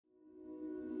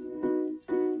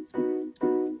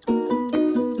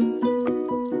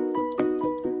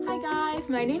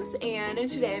my name's Anne and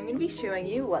today I'm going to be showing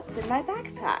you what's in my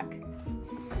backpack.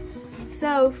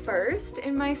 So first,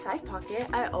 in my side pocket,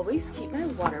 I always keep my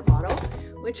water bottle,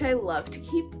 which I love to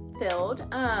keep filled,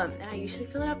 and I usually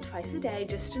fill it up twice a day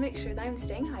just to make sure that I'm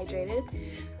staying hydrated.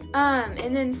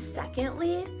 And then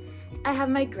secondly, I have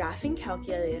my graphing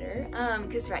calculator,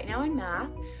 because right now in math,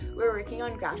 we're working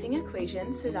on graphing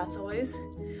equations, so that's always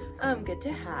good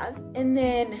to have. And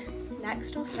then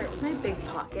next I'll start with my big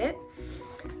pocket.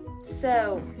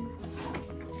 So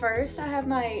first I have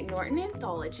my Norton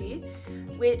Anthology,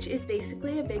 which is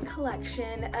basically a big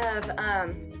collection of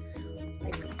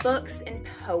like books and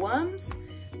poems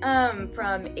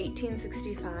from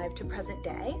 1865 to present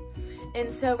day.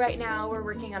 And so right now we're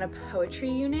working on a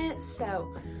poetry unit, so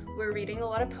we're reading a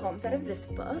lot of poems out of this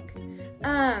book.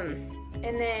 And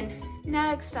then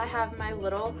next I have my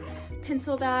little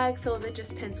pencil bag filled with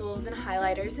just pencils and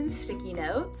highlighters and sticky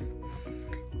notes.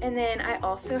 And then I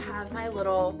also have my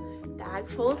little bag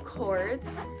full of cords,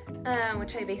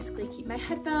 which I basically keep my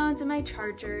headphones and my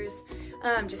chargers,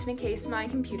 just in case my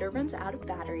computer runs out of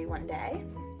battery one day.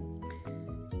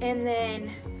 And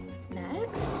then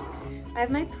next, I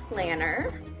have my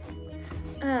planner.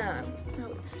 Oh,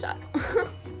 it's stuck.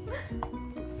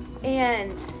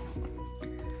 And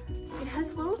it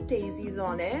has little daisies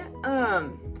on it.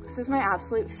 This is my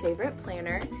absolute favorite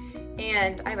planner,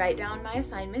 and I write down my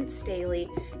assignments daily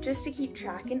just to keep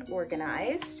track and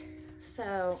organized.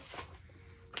 So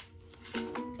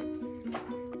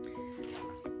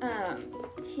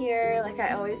here, like,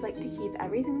 I always like to keep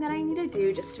everything that I need to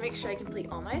do just to make sure I complete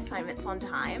all my assignments on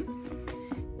time.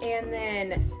 And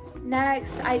then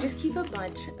next, I just keep a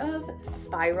bunch of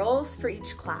spirals for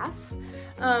each class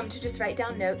to just write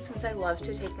down notes, since I love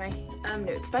to take my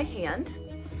notes by hand.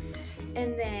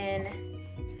 And then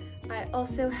I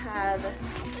also have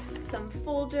some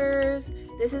folders.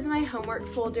 This is my homework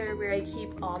folder where I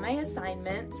keep all my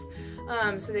assignments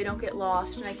so they don't get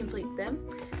lost and I complete them.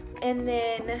 And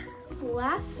then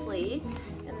lastly,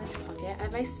 in this pocket, I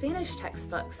have my Spanish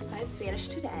textbook since I had Spanish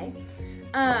today.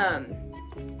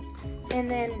 And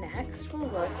then next we'll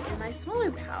look in my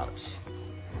smaller pouch.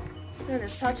 So in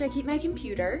this pouch I keep my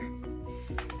computer,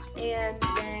 and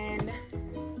then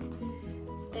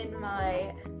in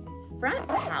my front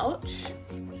pouch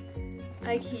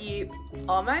I keep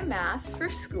all my masks for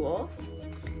school,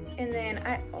 and then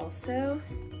I also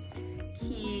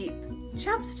keep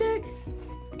chapstick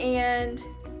and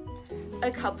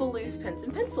a couple loose pens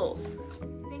and pencils.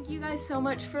 Thank you guys so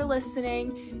much for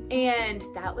listening, and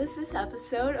that was this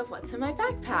episode of What's in My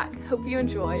Backpack. Hope you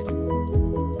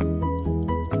enjoyed.